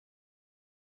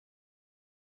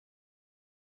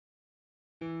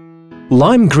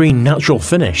Lime green natural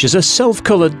finish is a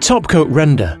self-coloured top-coat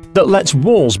render that lets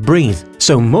walls breathe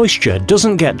so moisture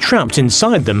doesn't get trapped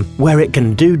inside them where it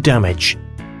can do damage.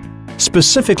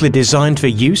 Specifically designed for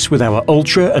use with our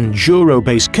Ultra and Duro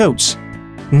base coats,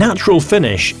 natural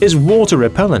finish is water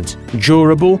repellent,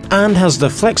 durable and has the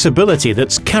flexibility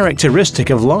that's characteristic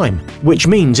of lime, which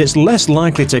means it's less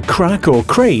likely to crack or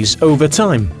craze over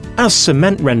time, as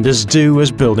cement renders do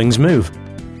as buildings move.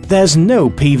 There's no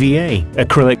PVA,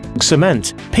 acrylic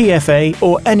cement, PFA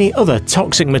or any other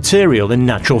toxic material in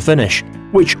natural finish,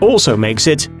 which also makes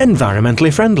it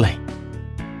environmentally friendly.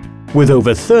 With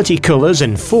over 30 colours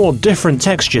in 4 different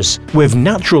textures, with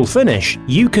natural finish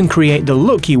you can create the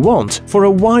look you want for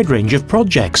a wide range of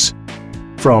projects.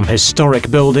 From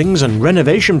historic buildings and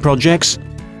renovation projects,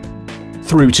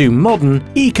 through to modern,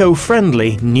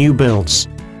 eco-friendly new builds.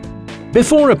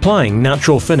 Before applying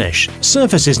natural finish,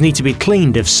 surfaces need to be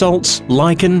cleaned of salts,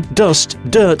 lichen, dust,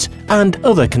 dirt and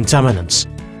other contaminants.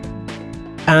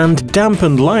 And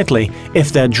dampened lightly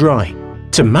if they're dry,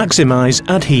 to maximise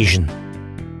adhesion.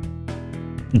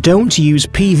 Don't use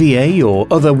PVA or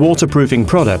other waterproofing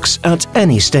products at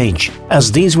any stage,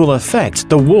 as these will affect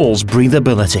the wall's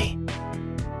breathability.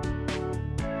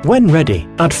 When ready,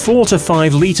 add 4 to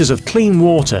 5 litres of clean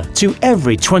water to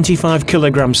every 25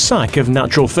 kg sack of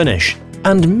natural finish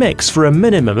and mix for a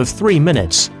minimum of 3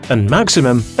 minutes and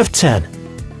maximum of 10.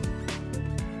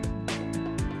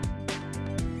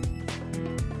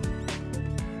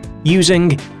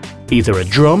 Using either a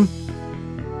drum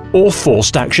or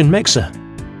forced action mixer.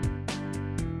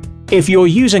 If you're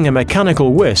using a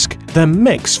mechanical whisk, then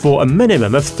mix for a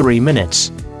minimum of 3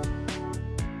 minutes.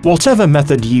 Whatever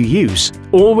method you use,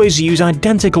 always use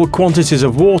identical quantities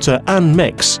of water and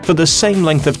mix for the same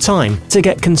length of time to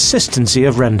get consistency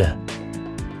of render.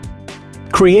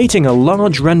 Creating a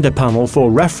large render panel for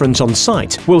reference on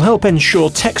site will help ensure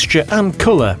texture and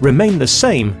colour remain the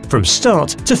same from start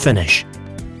to finish.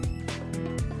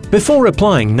 Before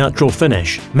applying natural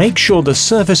finish, make sure the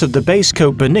surface of the base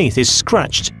coat beneath is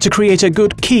scratched to create a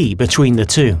good key between the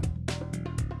two.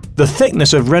 The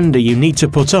thickness of render you need to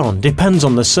put on depends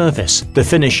on the surface, the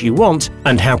finish you want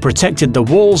and how protected the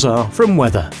walls are from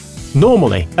weather.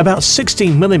 Normally, about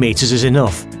 16 mm is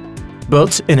enough,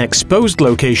 but in exposed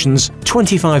locations,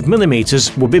 25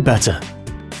 mm would be better.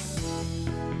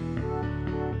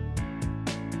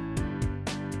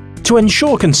 To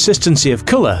ensure consistency of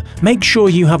colour, make sure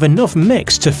you have enough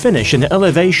mix to finish an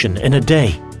elevation in a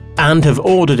day, and have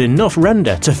ordered enough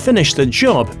render to finish the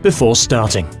job before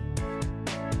starting.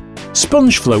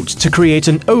 Sponge float to create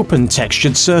an open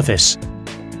textured surface,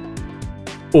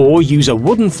 or use a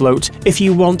wooden float if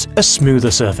you want a smoother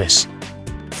surface.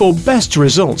 For best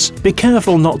results, be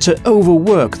careful not to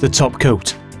overwork the top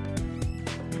coat.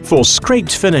 For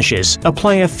scraped finishes,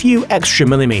 apply a few extra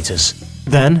millimeters.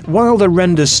 Then, while the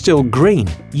render's still green,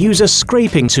 use a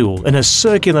scraping tool in a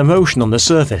circular motion on the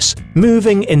surface,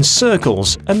 moving in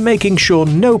circles and making sure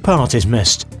no part is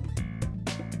missed.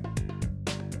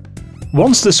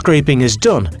 Once the scraping is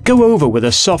done, go over with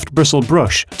a soft bristle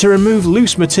brush to remove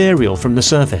loose material from the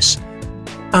surface.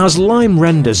 As lime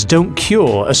renders don't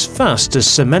cure as fast as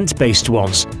cement-based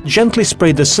ones, gently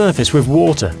spray the surface with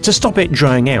water to stop it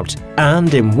drying out,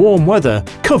 and in warm weather,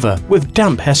 cover with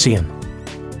damp Hessian.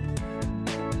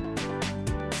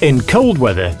 In cold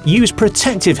weather, use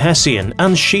protective Hessian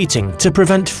and sheeting to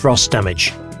prevent frost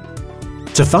damage.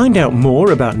 To find out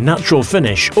more about natural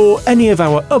finish or any of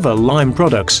our other lime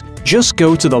products, just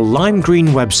go to the Lime Green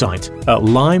website at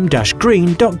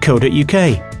lime-green.co.uk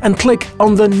and click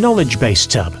on the Knowledge Base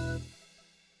tab.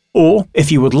 Or,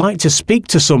 if you would like to speak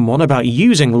to someone about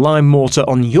using lime mortar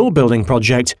on your building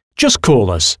project, just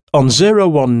call us on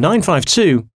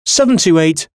 01952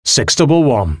 728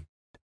 611.